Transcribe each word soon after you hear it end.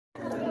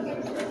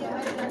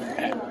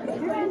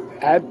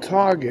at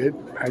Target.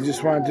 I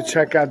just wanted to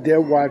check out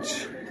their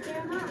watch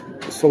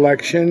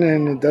selection,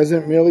 and it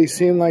doesn't really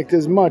seem like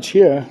there's much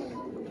here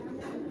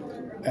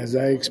as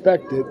I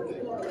expected.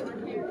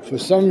 For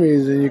some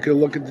reason, you could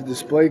look at the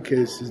display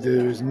cases.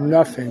 There's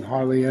nothing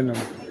hardly in them.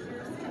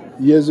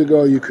 Years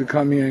ago, you could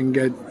come here and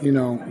get, you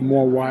know,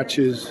 more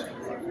watches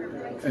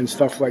and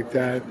stuff like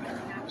that.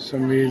 For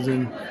some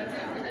reason,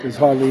 there's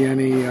hardly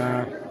any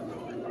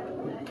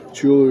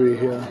jewelry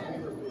here.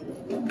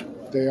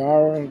 There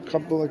are a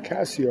couple of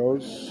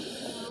Casios.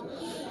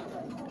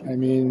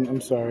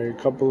 A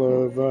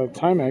couple of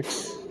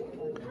Timex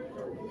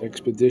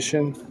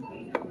Expedition.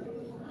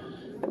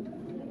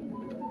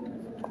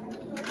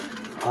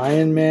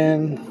 Iron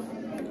Man.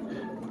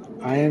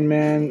 I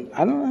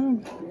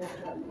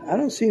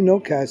don't see no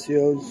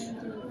Casios.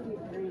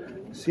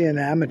 I see an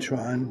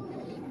Amatron.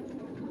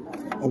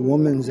 A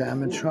woman's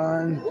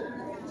Amatron.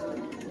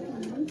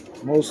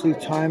 Mostly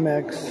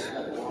Timex.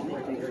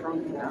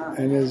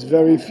 And there's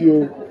very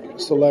few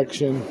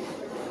selection.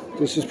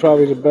 This is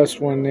probably the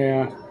best one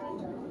there.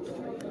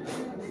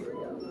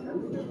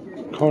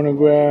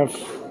 Chronograph,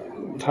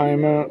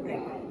 timer,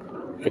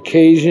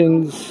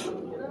 occasions.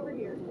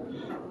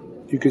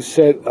 You could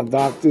set a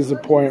doctor's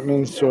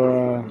appointments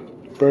or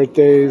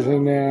birthdays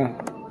in there.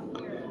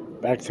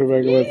 Back to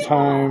regular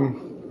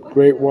time.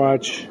 Great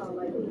watch.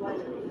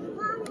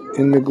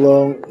 In the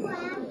glow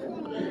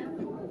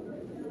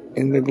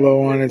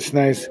on it's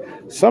nice.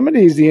 Some of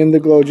these, the in the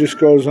glow just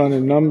goes on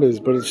in numbers,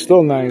 but it's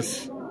still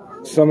nice.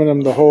 Some of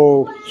them, the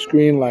whole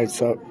screen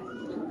lights up.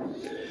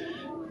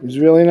 There's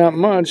really not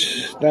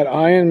much. That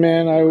Iron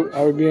Man,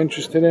 I would be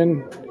interested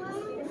in.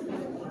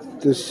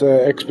 This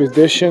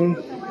Expedition,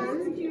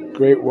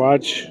 great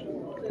watch.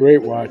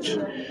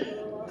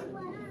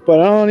 But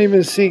I don't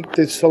even see,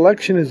 the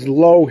selection is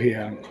low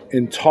here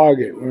in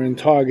Target. We're in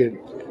Target,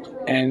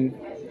 and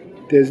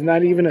there's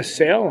not even a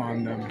sale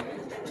on them.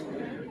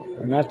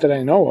 Not that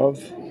I know of.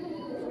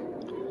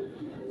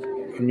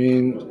 I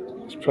mean,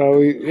 it's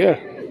probably, yeah.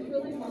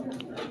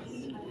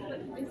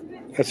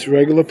 That's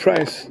regular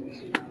price.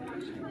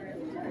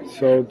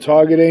 So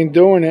Target ain't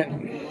doing it.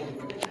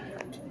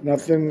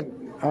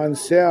 Nothing on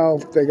sale.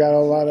 They got a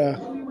lot of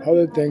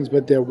other things,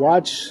 but their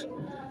watch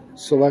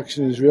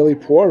selection is really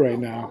poor right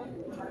now.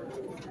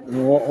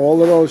 And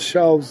all of those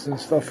shelves and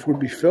stuff would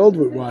be filled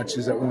with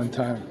watches at one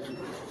time.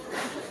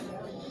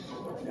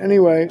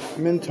 Anyway,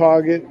 I'm in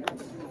Target,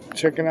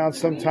 checking out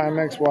some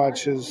Timex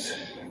watches.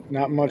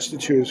 Not much to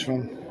choose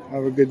from.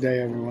 Have a good day,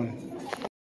 everyone.